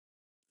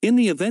In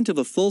the event of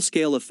a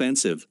full-scale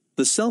offensive,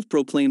 the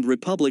self-proclaimed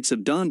republics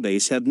of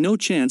Donbass have no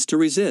chance to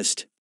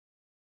resist.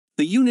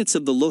 The units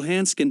of the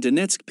Luhansk and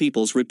Donetsk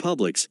People's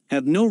Republics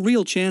have no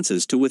real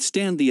chances to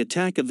withstand the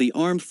attack of the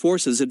armed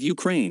forces of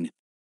Ukraine.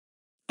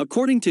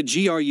 According to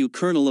GRU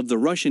Colonel of the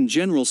Russian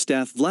General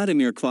Staff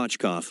Vladimir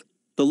Kvachkov,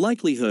 the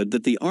likelihood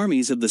that the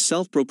armies of the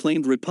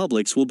self-proclaimed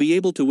republics will be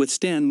able to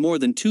withstand more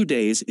than 2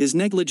 days is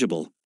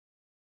negligible.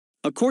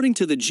 According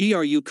to the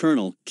GRU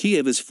Colonel,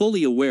 Kiev is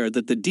fully aware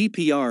that the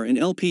DPR and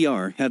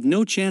LPR have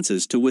no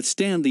chances to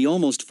withstand the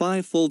almost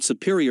fivefold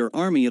superior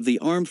army of the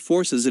armed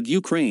forces of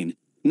Ukraine,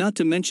 not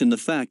to mention the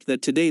fact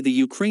that today the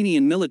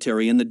Ukrainian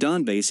military in the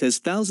Donbass has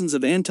thousands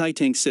of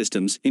anti-tank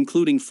systems,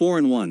 including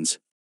foreign ones,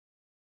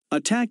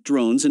 attack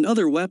drones and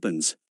other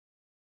weapons.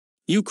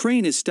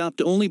 Ukraine is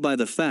stopped only by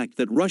the fact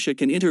that Russia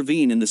can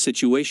intervene in the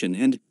situation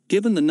and,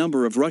 given the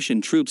number of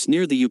Russian troops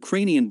near the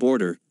Ukrainian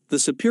border, the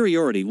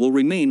superiority will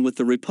remain with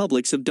the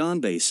republics of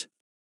Donbass.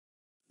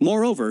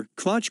 Moreover,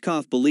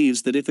 Kvachkov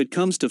believes that if it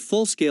comes to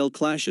full-scale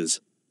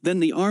clashes, then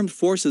the armed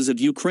forces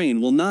of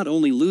Ukraine will not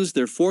only lose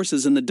their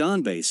forces in the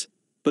Donbass,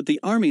 but the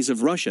armies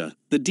of Russia,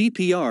 the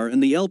DPR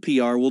and the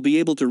LPR will be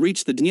able to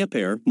reach the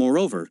Dnieper,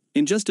 moreover,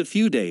 in just a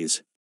few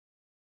days.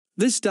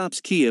 This stops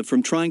Kiev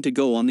from trying to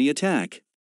go on the attack.